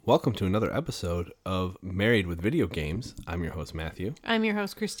Welcome to another episode of Married with Video Games. I'm your host, Matthew. I'm your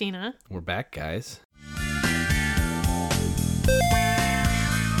host, Christina. We're back, guys.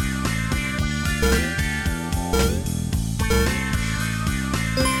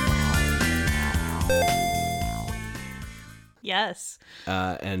 Yes.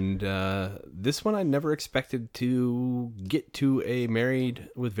 This one I never expected to get to a Married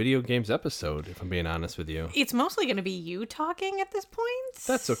with Video Games episode, if I'm being honest with you. It's mostly going to be you talking at this point.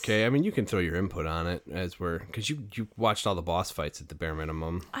 That's okay. I mean, you can throw your input on it because you watched all the boss fights at the bare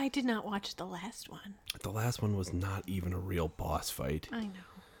minimum. I did not watch the last one. The last one was not even a real boss fight. I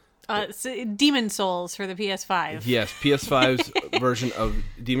know. Demon Souls for the PS5. Yes, PS5's version of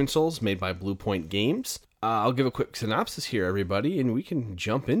Demon Souls made by Blue Point Games. I'll give a quick synopsis here, everybody, and we can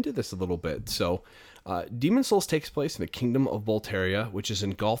jump into this a little bit. So, Demon Souls takes place in the kingdom of Bolteria, which is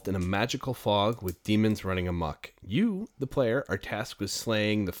engulfed in a magical fog with demons running amok. You, the player, are tasked with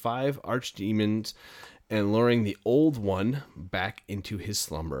slaying the 5 archdemons and luring the old one back into his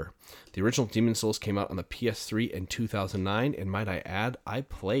slumber. The original Demon Souls came out on the PS3 in 2009, and might I add, I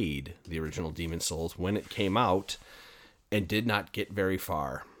played the original Demon Souls when it came out and did not get very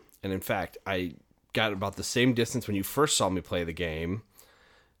far. And in fact, I got about the same distance when you first saw me play the game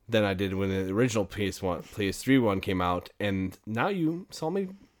than I did when the original PS3 one came out, and now you saw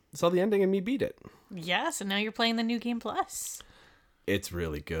the ending and me beat it. Yes, and now you're playing the New Game Plus. It's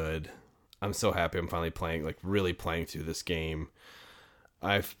really good. I'm so happy I'm finally really playing through this game.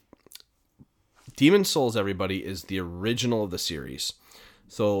 Demon Souls, everybody, is the original of the series.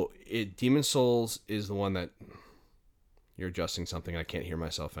 So Demon Souls is the one that... You're adjusting something. I can't hear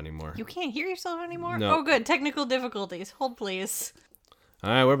myself anymore. You can't hear yourself anymore? No. Oh, good. Technical difficulties. Hold, please.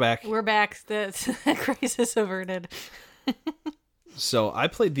 All right, we're back. We're back. The crisis averted. So I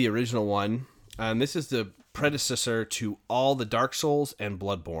played the original one, and this is the predecessor to all the Dark Souls and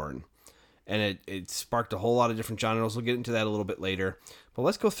Bloodborne. And it sparked a whole lot of different genres. We'll get into that a little bit later. But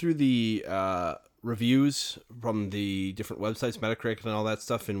let's go through the reviews from the different websites, Metacritic and all that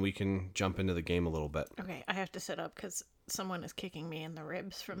stuff, and we can jump into the game a little bit. Okay, I have to sit up because someone is kicking me in the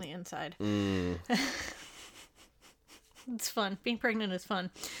ribs from the inside. It's fun. Being pregnant is fun.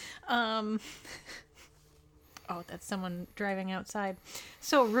 Oh, that's someone driving outside.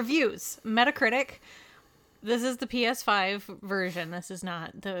 So, reviews. Metacritic. This is the PS5 version. This is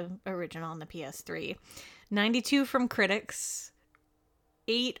not the original on the PS3. 92 from critics.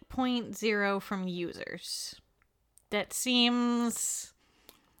 8.0 from users. That seems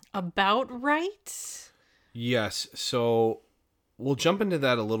about right. Yes, so we'll jump into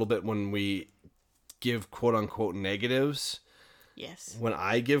that a little bit when we give quote-unquote negatives. Yes. When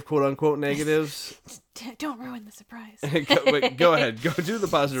I give quote-unquote negatives... Don't ruin the surprise. Go ahead. Go do the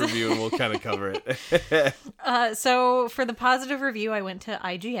positive review and we'll kind of cover it. So for the positive review, I went to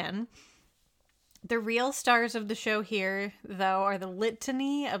IGN. The real stars of the show here, though, are the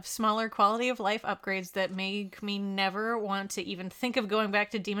litany of smaller quality of life upgrades that make me never want to even think of going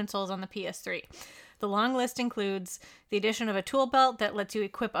back to Demon Souls on the PS3. The long list includes the addition of a tool belt that lets you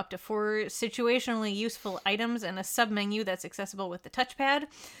equip up to 4 situationally useful items and a sub-menu that's accessible with the touchpad.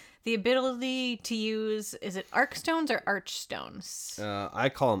 The ability to use, is it Arcstones or Archstones? I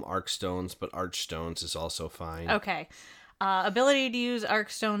call them Arcstones, but Archstones is also fine. Okay. Ability to use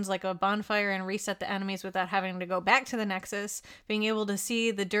Arcstones like a bonfire and reset the enemies without having to go back to the Nexus. Being able to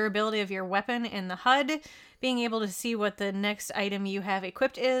see the durability of your weapon in the HUD. Being able to see what the next item you have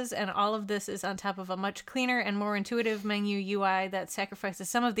equipped is. And all of this is on top of a much cleaner and more intuitive menu UI that sacrifices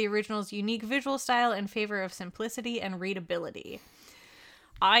some of the original's unique visual style in favor of simplicity and readability.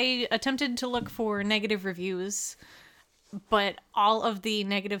 I attempted to look for negative reviews, but all of the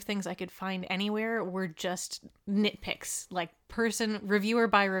negative things I could find anywhere were just nitpicks, like reviewer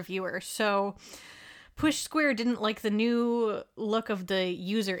by reviewer. So Push Square didn't like the new look of the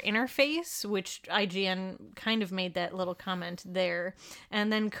user interface, which IGN kind of made that little comment there.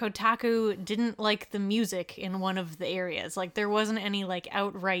 And then Kotaku didn't like the music in one of the areas. Like there wasn't any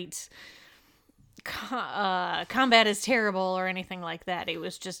outright combat is terrible or anything like that. It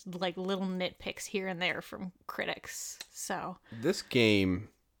was just little nitpicks here and there from critics. So this game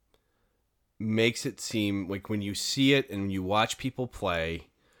makes it seem like when you see it and you watch people play,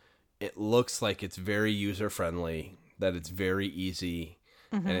 it looks like it's very user friendly, that it's very easy,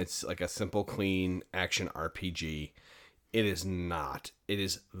 and it's like a simple, clean action RPG. It is not. It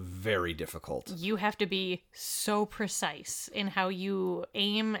is very difficult. You have to be so precise in how you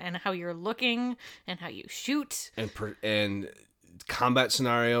aim and how you're looking and how you shoot. And combat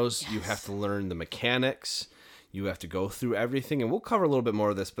scenarios, yes. You have to learn the mechanics. You have to go through everything, and we'll cover a little bit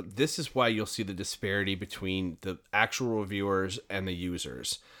more of this, but this is why you'll see the disparity between the actual reviewers and the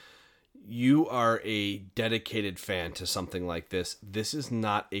users. You are a dedicated fan to something like this. This is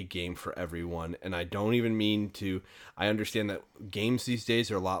not a game for everyone, and I don't even mean to... I understand that games these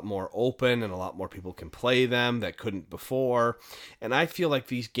days are a lot more open and a lot more people can play them that couldn't before, and I feel like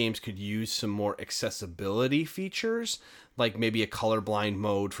these games could use some more accessibility features, like maybe a colorblind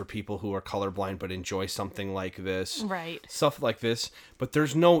mode for people who are colorblind but enjoy something like this. Right. Stuff like this. But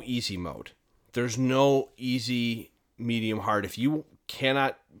there's no easy mode. There's no easy, medium, hard. If you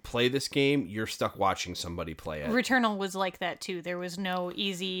cannot play this game, you're stuck watching somebody play it. Returnal was like that too. There was no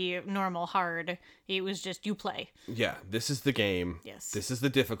easy, normal, hard. It was just you play. Yeah, this is the game. Yes. This is the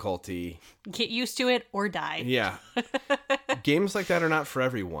difficulty. Get used to it or die. Yeah. Games like that are not for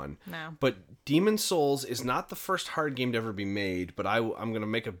everyone. No. But Demon's Souls is not the first hard game to ever be made, but I'm going to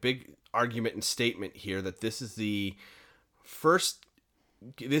make a big argument and statement here that this is the first...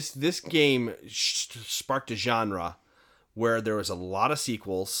 This game sparked a genre where there was a lot of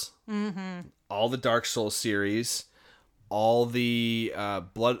sequels, all the Dark Souls series, all the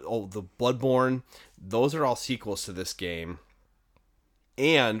Bloodborne, those are all sequels to this game.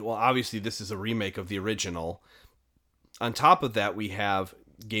 And, well, obviously this is a remake of the original. On top of that, we have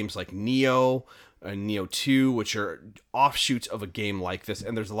games like Neo and Neo 2, which are offshoots of a game like this.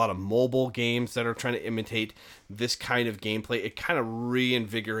 And there's a lot of mobile games that are trying to imitate this kind of gameplay. It kind of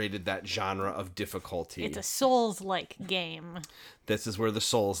reinvigorated that genre of difficulty. It's a Souls-like game. This is where the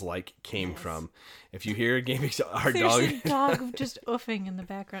Souls-like came from. If you hear a game, our There's dog... a dog just oofing in the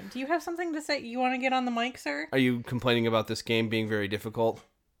background. Do you have something to say? You want to get on the mic, sir? Are you complaining about this game being very difficult?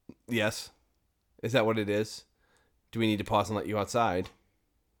 Yes. Is that what it is? Do we need to pause and let you outside?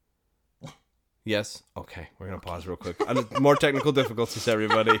 Yes? Okay, we're going to pause real quick. More technical difficulties,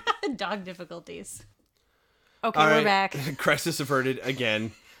 everybody. Dog difficulties. Okay, All we're right. back. Crisis averted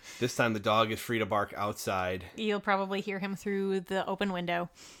again. This time the dog is free to bark outside. You'll probably hear him through the open window.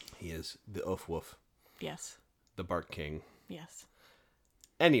 He is the oof woof, Yes. the bark king. Yes.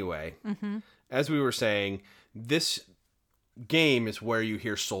 Anyway, as we were saying, this game is where you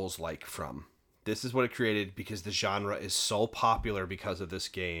hear Souls-like from. This is what it created because the genre is so popular because of this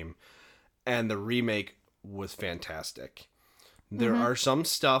game. And the remake was fantastic. There are some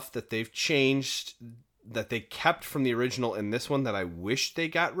stuff that they've changed that they kept from the original in this one that I wish they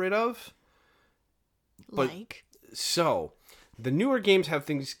got rid of. But, Like? So, the newer games have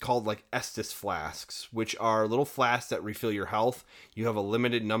things called like Estus flasks, which are little flasks that refill your health. You have a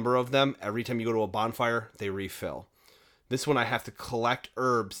limited number of them. Every time you go to a bonfire, they refill. This one I have to collect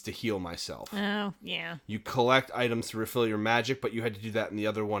herbs to heal myself. Oh, yeah. You collect items to refill your magic, but you had to do that in the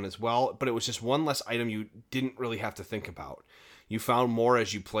other one as well. But it was just one less item you didn't really have to think about. You found more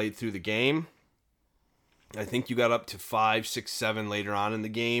as you played through the game. I think you got up to 5, 6, 7 later on in the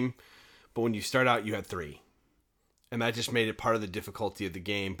game. But when you start out, you had 3. And that just made it part of the difficulty of the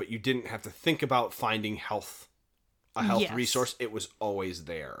game. But you didn't have to think about finding a health Yes. resource. It was always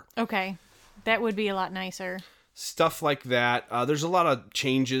there. Okay. That would be a lot nicer. Stuff like that. There's a lot of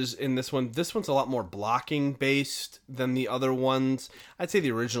changes in this one. This one's a lot more blocking based than the other ones. I'd say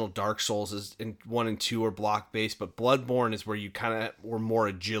the original Dark Souls is in 1 and 2 are block based, but Bloodborne is where you kind of were more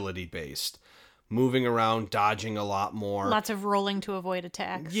agility based. Moving around, dodging a lot more. Lots of rolling to avoid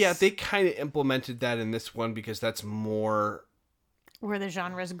attacks. Yeah, they kind of implemented that in this one because that's more... Where the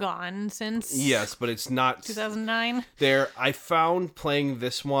genre's gone since... Yes, but it's not... 2009? There, I found playing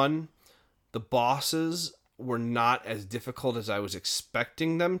this one, the bosses were not as difficult as I was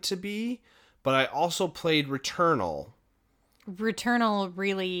expecting them to be, but I also played Returnal. Returnal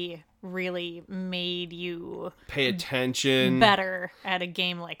really made you Pay attention. better at a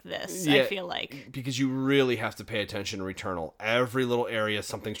game like this, I Yeah. feel like. Because you really have to pay attention to Returnal. Every little area,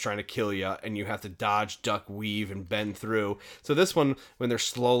 something's trying to kill you, and you have to dodge, duck, weave, and bend through. So this one, when they're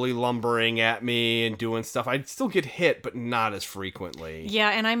slowly lumbering at me and doing stuff, I'd still get hit, but not as frequently. Yeah,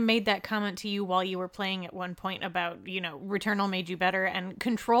 and I made that comment to you while you were playing at one point about, Returnal made you better, and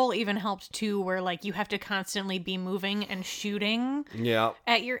Control even helped too, where, like, you have to constantly be moving and shooting Yeah.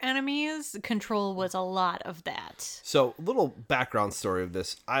 at your enemies. Control was a lot of that. So, little background story of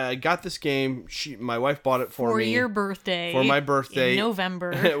this. I got this game. My wife bought it for me. For your birthday. For my birthday. In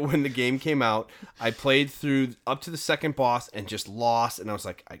November. When the game came out, I played through up to the second boss and just lost. And I was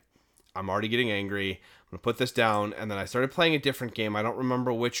like, I'm already getting angry. I'm going to put this down. And then I started playing a different game. I don't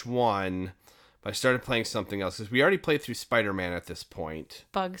remember which one. But I started playing something else. Because we already played through Spider-Man at this point.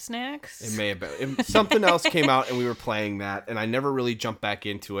 Bug Snacks? It may have been. Something else came out and we were playing that. And I never really jumped back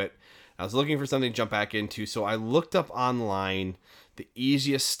into it. I was looking for something to jump back into, so I looked up online the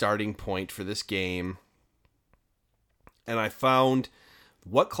easiest starting point for this game, and I found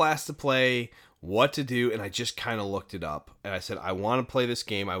what class to play, what to do, and I just kind of looked it up. And I said, I want to play this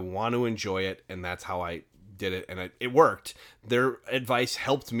game, I want to enjoy it, and that's how I did it, and it worked. Their advice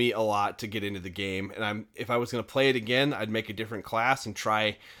helped me a lot to get into the game, and if I was going to play it again, I'd make a different class and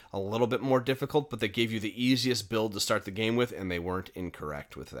try a little bit more difficult, but they gave you the easiest build to start the game with, and they weren't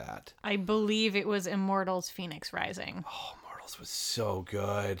incorrect with that. I believe it was Immortals Phoenix Rising. Oh, Immortals was so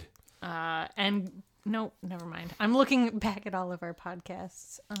good. And no, never mind. I'm looking back at all of our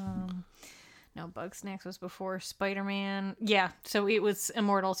podcasts. No, Bugsnax was before Spider-Man. Yeah, so it was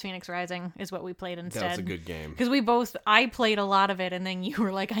Immortals Phoenix Rising is what we played instead. That was a good game. Because I played a lot of it, and then you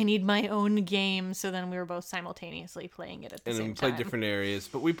were like, I need my own game. So then we were both simultaneously playing it at the same time. And we played different areas,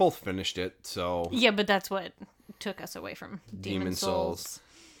 but we both finished it, so... Yeah, but that's what took us away from Demon Souls.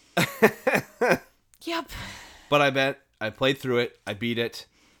 Yep. But I played through it, I beat it.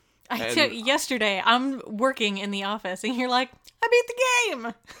 Yesterday, I'm working in the office, and you're like, I beat the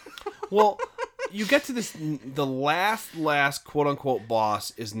game! Well, you get to the last quote-unquote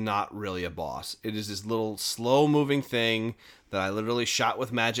boss is not really a boss. It is this little slow-moving thing that I literally shot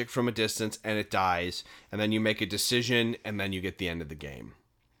with magic from a distance, and it dies. And then you make a decision, and then you get the end of the game.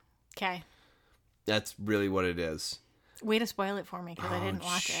 Okay. That's really what it is. Way to spoil it for me, because I didn't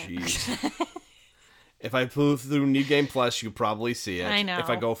watch it. If I flew through New Game Plus, you'll probably see it. I know. If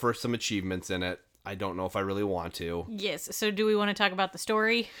I go for some achievements in it, I don't know if I really want to. Yes. So do we want to talk about the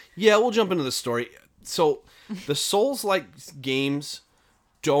story? Yeah, we'll jump into the story. So the Souls-like games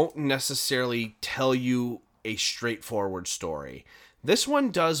don't necessarily tell you a straightforward story. This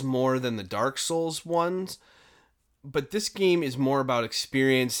one does more than the Dark Souls ones, but this game is more about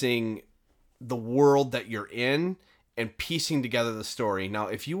experiencing the world that you're in and piecing together the story. Now,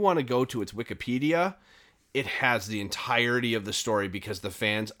 if you want to go to its Wikipedia, it has the entirety of the story because the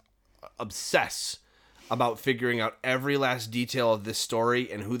fans obsess about figuring out every last detail of this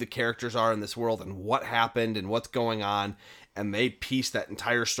story and who the characters are in this world and what happened and what's going on, and they piece that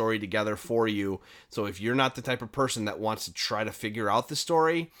entire story together for you. So if you're not the type of person that wants to try to figure out the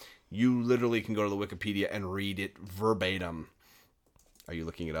story, you literally can go to the Wikipedia and read it verbatim. Are you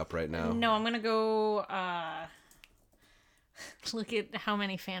looking it up right now? No, I'm gonna go look at how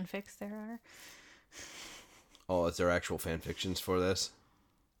many fanfics there are. Oh, is there actual fanfictions for this?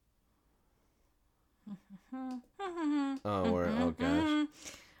 Oh gosh.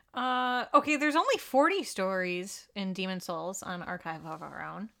 Okay, there's only 40 stories in Demon Souls on Archive of Our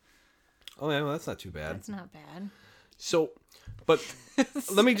Own. Oh yeah, well, that's not too bad. That's not bad. So, but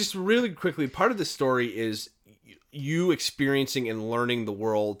let me just really quickly, part of the story is you experiencing and learning the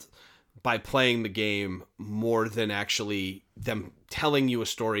world by playing the game more than actually them telling you a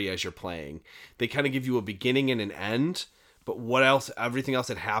story as you're playing. They kind of give you a beginning and an end, but everything else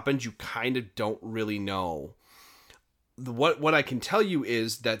that happened, you kind of don't really know. What I can tell you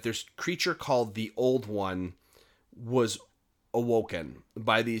is that this creature called the Old One was awoken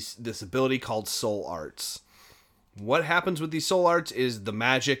by this ability called Soul Arts. What happens with these Soul Arts is the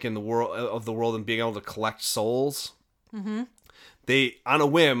magic in the world and being able to collect souls. Mm-hmm. They, on a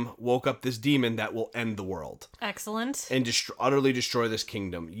whim, woke up this demon that will end the world. Excellent. And utterly destroy this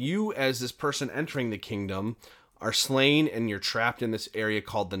kingdom. You, as this person entering the kingdom, are slain and you're trapped in this area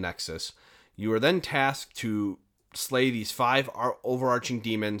called the Nexus. You are then tasked to slay these 5 overarching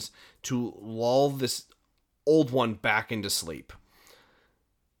demons to lull this Old One back into sleep.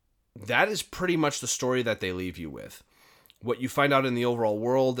 That is pretty much the story that they leave you with. What you find out in the overall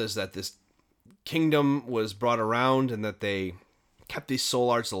world is that this kingdom was brought around and that they kept these soul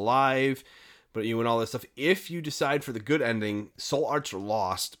arts alive, but you and all this stuff. If you decide for the good ending, soul arts are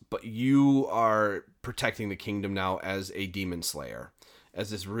lost, but you are protecting the kingdom now as a demon slayer. As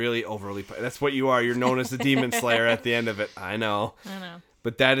this really overly... That's what you are. You're known as the demon slayer at the end of it. I know.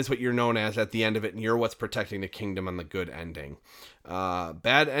 But that is what you're known as at the end of it, and you're what's protecting the kingdom on the good ending.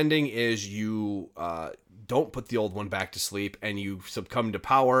 Bad ending is you don't put the Old One back to sleep, and you succumb to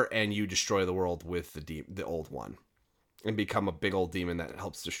power, and you destroy the world with the Old One. And become a big old demon that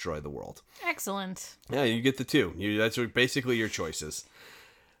helps destroy the world. Excellent. Yeah, you get the two. That's basically your choices.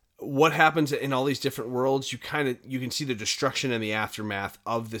 What happens in all these different worlds, you can see the destruction and the aftermath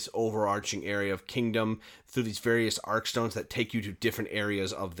of this overarching area of kingdom through these various Arkstones that take you to different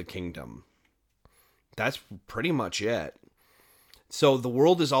areas of the kingdom. That's pretty much it. So the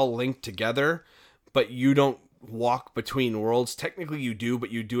world is all linked together, but you don't walk between worlds. Technically you do,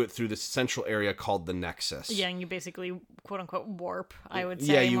 but you do it through this central area called the Nexus. Yeah, and you basically quote-unquote warp, I would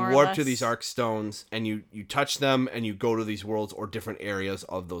say. Yeah, you warp to these Arkstones, and you touch them, and you go to these worlds or different areas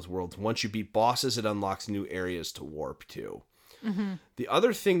of those worlds. Once you beat bosses, it unlocks new areas to warp to. Mm-hmm. The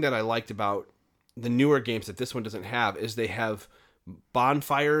other thing that I liked about the newer games that this one doesn't have is they have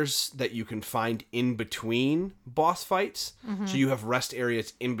bonfires that you can find in between boss fights. So you have rest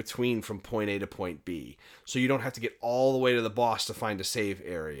areas in between from point A to point B. So you don't have to get all the way to the boss to find a save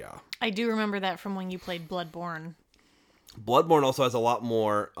area. I do remember that from when you played Bloodborne. Bloodborne also has a lot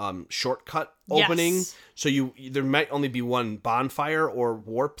more shortcut opening. Yes. So there might only be one bonfire or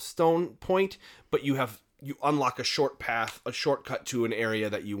warp stone point, but you unlock a shortcut to an area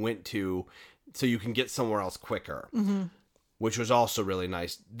that you went to, so you can get somewhere else quicker. Which was also really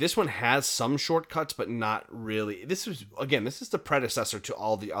nice. This one has some shortcuts, but not really. This is the predecessor to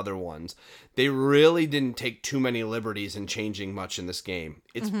all the other ones. They really didn't take too many liberties in changing much in this game.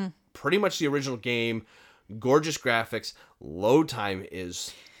 It's pretty much the original game. Gorgeous graphics. Load time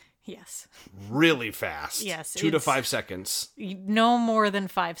is really fast. Yes. 2 to 5 seconds. No more than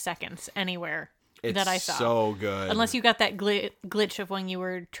 5 seconds anywhere that I saw. It's so good. Unless you got that glitch of when you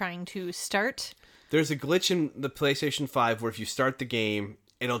were trying to start. There's a glitch in the PlayStation 5 where if you start the game,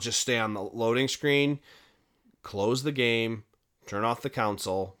 it'll just stay on the loading screen, close the game, turn off the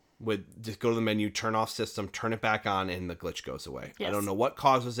console, just go to the menu, turn off system, turn it back on, and the glitch goes away. Yes. I don't know what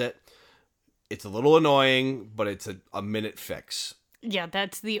causes it. It's a little annoying, but it's a minute fix. Yeah,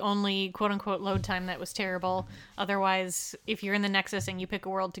 that's the only quote-unquote load time that was terrible. Otherwise, if you're in the Nexus and you pick a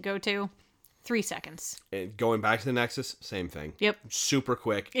world to go to, 3 seconds. And going back to the Nexus, same thing. Yep. Super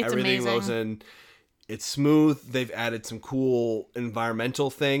quick. It's Everything amazing. goes in. It's smooth. They've added some cool environmental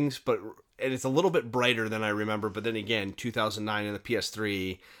things, and it's a little bit brighter than I remember. But then again, 2009 and the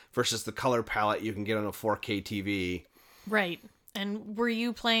PS3 versus the color palette you can get on a 4K TV. Right. And were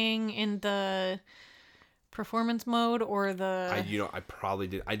you playing in the performance mode or the... I probably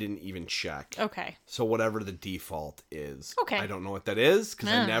did. I didn't even check. Okay. So whatever the default is. Okay. I don't know what that is because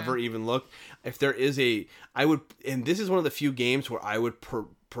I never even looked. If there is and this is one of the few games where I would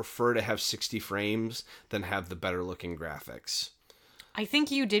prefer to have 60 frames than have the better looking graphics. I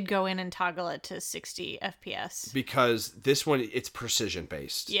think you did go in and toggle it to 60 FPS. Because this one, it's precision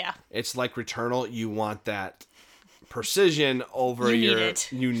based. Yeah. It's like Returnal. You want that precision over You need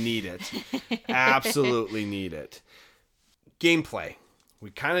it. You need it. Absolutely need it. Gameplay.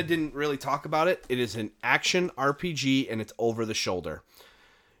 We kind of didn't really talk about it. It is an action RPG and it's over the shoulder.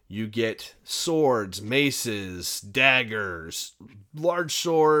 You get swords, maces, daggers, large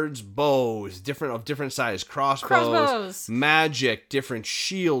swords, bows, of different size, crossbows, magic, different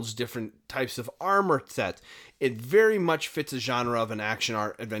shields, different types of armor sets. It very much fits a genre of an action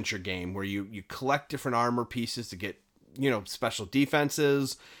adventure game where you collect different armor pieces to get, special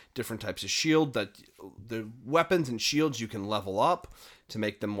defenses, different types of shield. That the weapons and shields you can level up to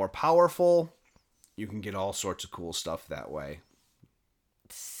make them more powerful. You can get all sorts of cool stuff that way.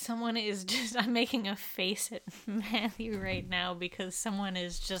 Someone is just... I'm making a face at Matthew right now because someone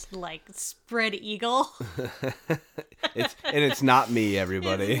is just like spread eagle. It's not me,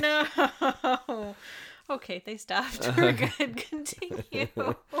 everybody. No. Okay, they stopped. We're good. Continue.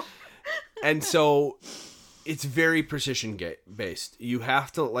 And so it's very precision based. You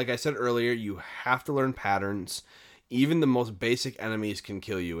have to, like I said earlier, you have to learn patterns. Even the most basic enemies can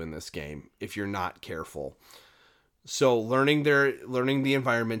kill you in this game if you're not careful. So learning the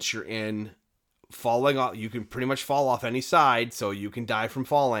environments you're in, falling off, you can pretty much fall off any side, so you can die from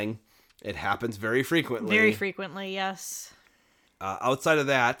falling. It happens very frequently. Very frequently, yes. Outside of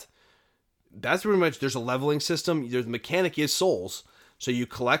that, that's pretty much, there's a leveling system. The mechanic is souls. So you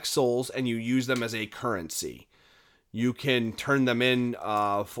collect souls and you use them as a currency. You can turn them in,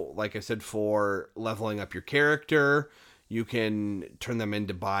 like I said, for leveling up your character. You can turn them in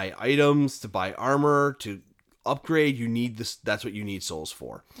to buy items, to buy armor, to upgrade. You need this. That's what you need souls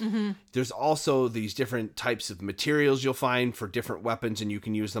for. Mm-hmm. There's also these different types of materials you'll find for different weapons, and you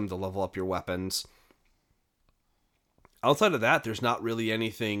can use them to level up your weapons. Outside of that, there's not really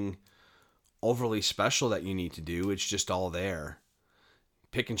anything overly special that you need to do. It's just all there.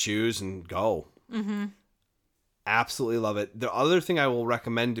 Pick and choose and go. Mm-hmm. Absolutely love it. The other thing I will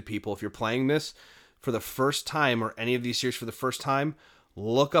recommend to people, if you're playing this for the first time or any of these series for the first time,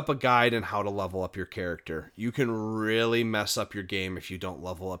 look up a guide on how to level up your character. You can really mess up your game if you don't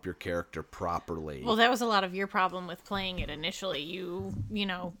level up your character properly. Well, that was a lot of your problem with playing it initially. You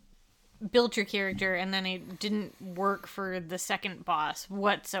built your character and then it didn't work for the second boss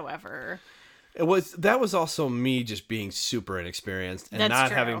whatsoever. That was also me just being super inexperienced and That's not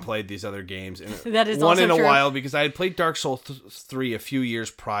true. having played these other games That is one also in a true. while, because I had played Dark Souls 3 a year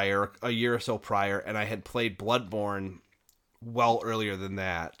or so prior, and I had played Bloodborne well earlier than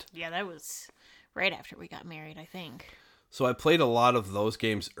that. Yeah, that was right after we got married, I think. So I played a lot of those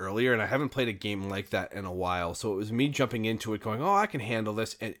games earlier, and I haven't played a game like that in a while. So it was me jumping into it going, oh, I can handle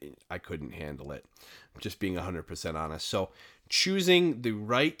this, and I couldn't handle it. Just being 100% honest. So choosing the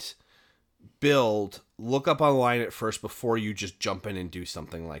right build, look up online at first before you just jump in and do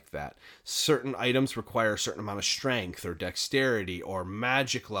something like that. Certain items require a certain amount of strength or dexterity or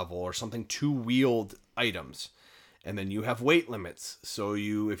magic level or something to wield items. And then you have weight limits. So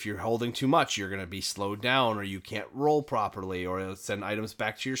if you're holding too much, you're going to be slowed down, or you can't roll properly, or it'll send items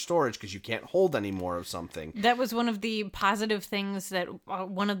back to your storage because you can't hold any more of something. That was one of the positive things that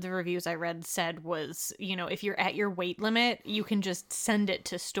one of the reviews I read said was, if you're at your weight limit, you can just send it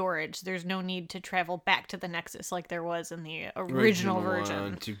to storage. There's no need to travel back to the Nexus like there was in the original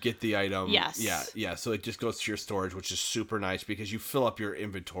version. To get the item. Yes. Yeah. So it just goes to your storage, which is super nice because you fill up your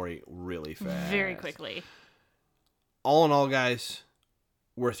inventory really fast. Very quickly. All in all, guys,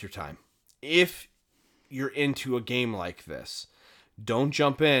 worth your time. If you're into a game like this, don't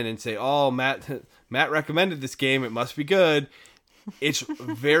jump in and say, oh, Matt recommended this game, it must be good. It's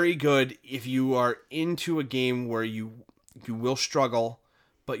very good if you are into a game where you will struggle,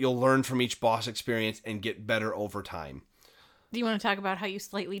 but you'll learn from each boss experience and get better over time. Do you want to talk about how you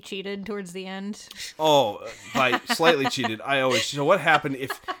slightly cheated towards the end? Oh, by slightly cheated, so what happened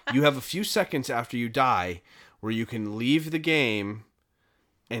if you have a few seconds after you die where you can leave the game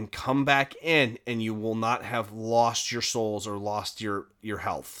and come back in, and you will not have lost your souls or lost your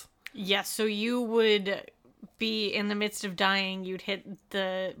health. Yes, so you would be in the midst of dying, you'd hit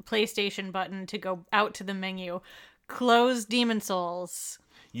the PlayStation button to go out to the menu, close Demon Souls.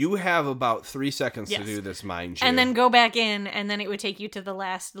 You have about 3 seconds to do this, mind you. And then go back in, and then it would take you to the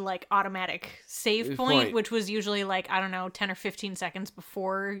last, automatic save point, which was usually, 10 or 15 seconds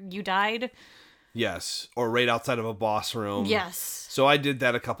before you died. Yes, or right outside of a boss room. Yes. So I did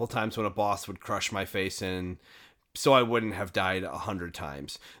that a couple times when a boss would crush my face in, so I wouldn't have died 100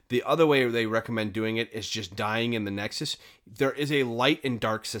 times. The other way they recommend doing it is just dying in the Nexus. There is a light and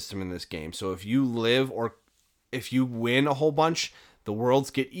dark system in this game. So if you live or if you win a whole bunch, the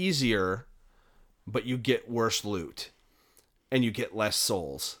worlds get easier, but you get worse loot. And you get less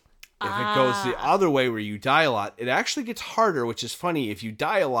souls. If it goes the other way where you die a lot, it actually gets harder, which is funny. If you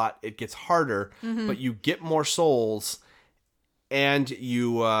die a lot, it gets harder, but you get more souls, and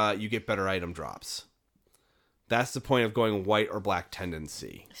you get better item drops. That's the point of going white or black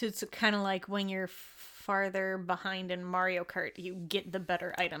tendency. So it's kind of like when you're farther behind in Mario Kart, you get the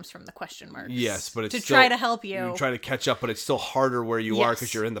better items from the question marks. Yes, but it's to still, try to help you. You try to catch up, but it's still harder where you are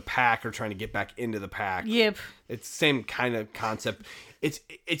because you're in the pack or trying to get back into the pack. Yep. It's the same kind of concept. It's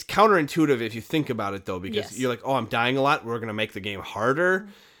counterintuitive if you think about it, though, because you're like, oh, I'm dying a lot. We're going to make the game harder.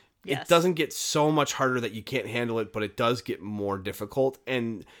 Yes. It doesn't get so much harder that you can't handle it, but it does get more difficult.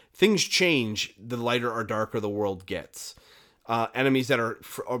 And things change the lighter or darker the world gets. Enemies that are...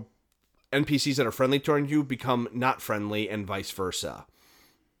 NPCs that are friendly toward you become not friendly and vice versa.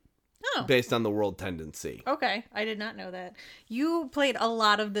 Oh. Based on the world tendency. Okay, I did not know that. You played a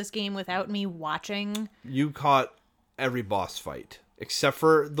lot of this game without me watching. You caught every boss fight. Except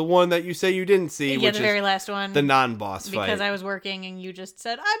for the one that you say you didn't see, which the very last one. The non-boss fight. Because I was working and you just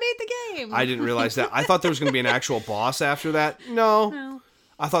said, I made the game. I didn't realize that. I thought there was going to be an actual boss after that. No.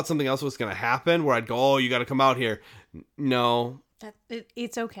 I thought something else was going to happen where I'd go, oh, you got to come out here. No.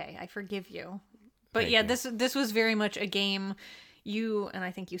 It's okay. I forgive you. But this was very much a game and I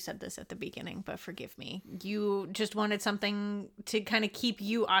think you said this at the beginning, but forgive me. You just wanted something to kind of keep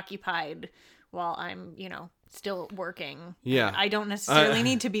you occupied while I'm, still working. Yeah. I don't necessarily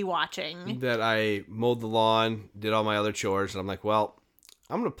need to be watching. That I mowed the lawn, did all my other chores, and I'm like, well,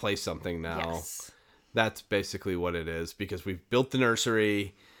 I'm going to play something now. Yes. That's basically what it is, because we've built the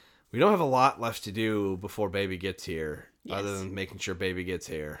nursery. We don't have a lot left to do before baby gets here, other than making sure baby gets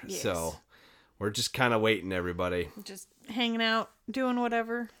here. Yes. So we're just kind of waiting, everybody. Just hanging out, doing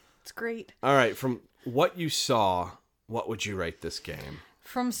whatever. It's great. All right, from what you saw, what would you rate this game?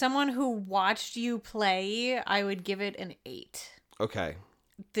 From someone who watched you play, I would give it an 8. Okay.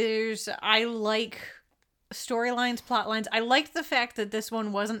 I like storylines, plot lines. I liked the fact that this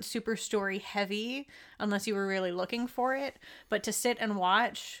one wasn't super story heavy unless you were really looking for it, but to sit and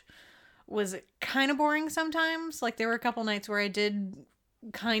watch was kind of boring sometimes. Like there were a couple nights where I did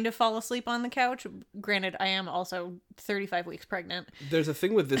kind of fall asleep on the couch. Granted, I am also 35 weeks pregnant. There's a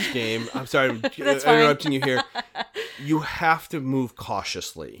thing with this game. I'm sorry, I'm interrupting you here. You have to move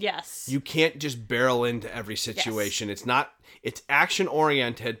cautiously. Yes. You can't just barrel into every situation. Yes. It's action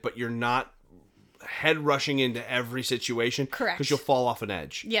oriented, but you're not head rushing into every situation. Correct. Because you'll fall off an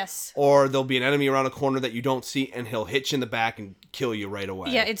edge. Yes. Or there'll be an enemy around a corner that you don't see, and he'll hit you in the back and kill you right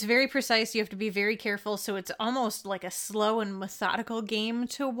away. Yeah, it's very precise. You have to be very careful. So it's almost like a slow and methodical game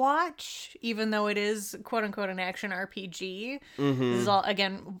to watch, even though it is quote unquote an action RPG. This is all,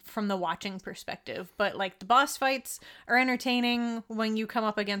 again, from the watching perspective. But like the boss fights are entertaining when you come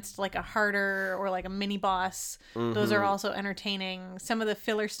up against like a harder or like a mini boss. Those are also entertaining. Some of the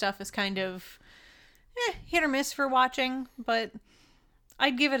filler stuff is kind of hit or miss for watching, but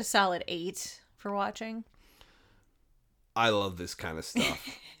I'd give it a solid 8 for watching. I love this kind of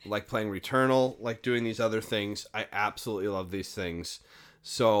stuff. Like playing Returnal, like doing these other things. I absolutely love these things.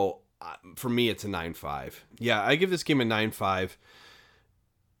 So for me, it's a 9.5. Yeah, I give this game a 9.5.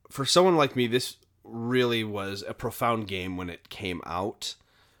 For someone like me, this really was a profound game when it came out.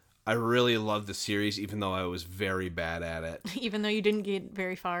 I really loved the series, even though I was very bad at it. Even though you didn't get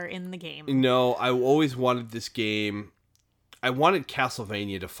very far in the game. No, I always wanted this game. I wanted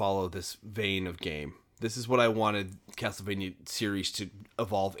Castlevania to follow this vein of game. This is what I wanted Castlevania series to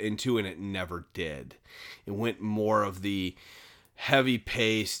evolve into, and it never did. It went more of the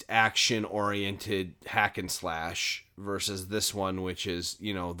heavy-paced, action-oriented hack and slash versus this one, which is,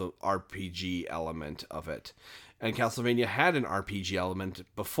 the RPG element of it. And Castlevania had an RPG element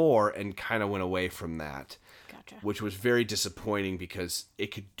before and kind of went away from that. Gotcha. Which was very disappointing because it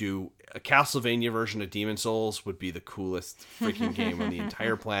could do... A Castlevania version of Demon Souls would be the coolest freaking game on the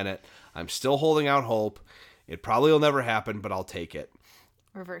entire planet. I'm still holding out hope. It probably will never happen, but I'll take it.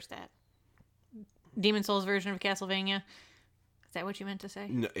 Reverse that. Demon Souls version of Castlevania. Is that what you meant to say?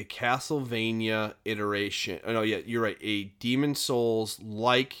 No, a Castlevania iteration... Oh, no, yeah, you're right. A Demon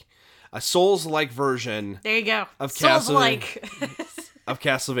Souls-like... A Souls-like version... There you go. Of Souls-like. Of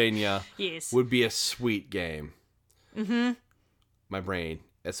Castlevania. Yes. Would be a sweet game. Mm-hmm. My brain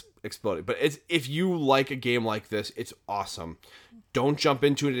is exploding. But if you like a game like this, it's awesome. Don't jump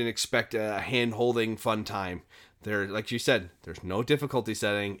into it and expect a hand-holding fun time. Like you said, there's no difficulty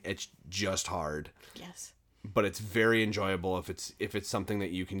setting. It's just hard. Yes. But it's very enjoyable if it's something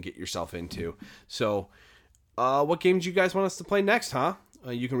that you can get yourself into. So, what games do you guys want us to play next, huh?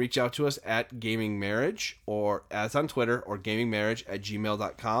 You can reach out to us at Gaming Marriage or as on Twitter or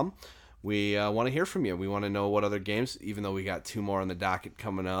gamingmarriage@gmail.com. We want to hear from you. We want to know what other games, even though we got 2 more on the docket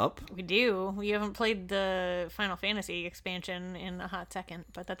coming up. We do. We haven't played the Final Fantasy expansion in a hot second,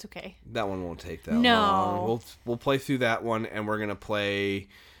 but that's okay. That one won't take that long. No. We'll play through that one, and we're going to play,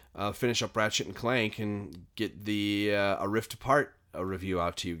 finish up Ratchet and Clank and get the A Rift Apart review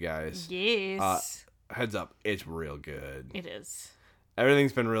out to you guys. Yes. Heads up, it's real good. It is.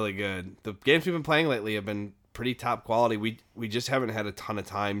 Everything's been really good. The games we've been playing lately have been pretty top quality. We just haven't had a ton of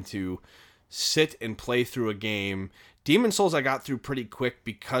time to sit and play through a game. Demon Souls I got through pretty quick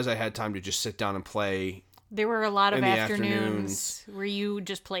because I had time to just sit down and play. There were a lot of in the afternoons where you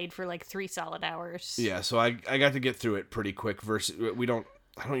just played for like 3 solid hours. Yeah, so I got to get through it pretty quick versus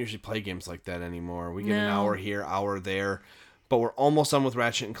I don't usually play games like that anymore. We get an hour here, hour there. But we're almost done with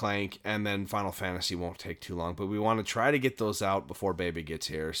Ratchet and Clank, and then Final Fantasy won't take too long. But we want to try to get those out before Baby gets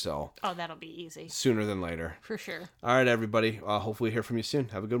here, so... Oh, that'll be easy. Sooner than later. For sure. All right, everybody. Hopefully hear from you soon.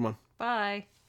 Have a good one. Bye.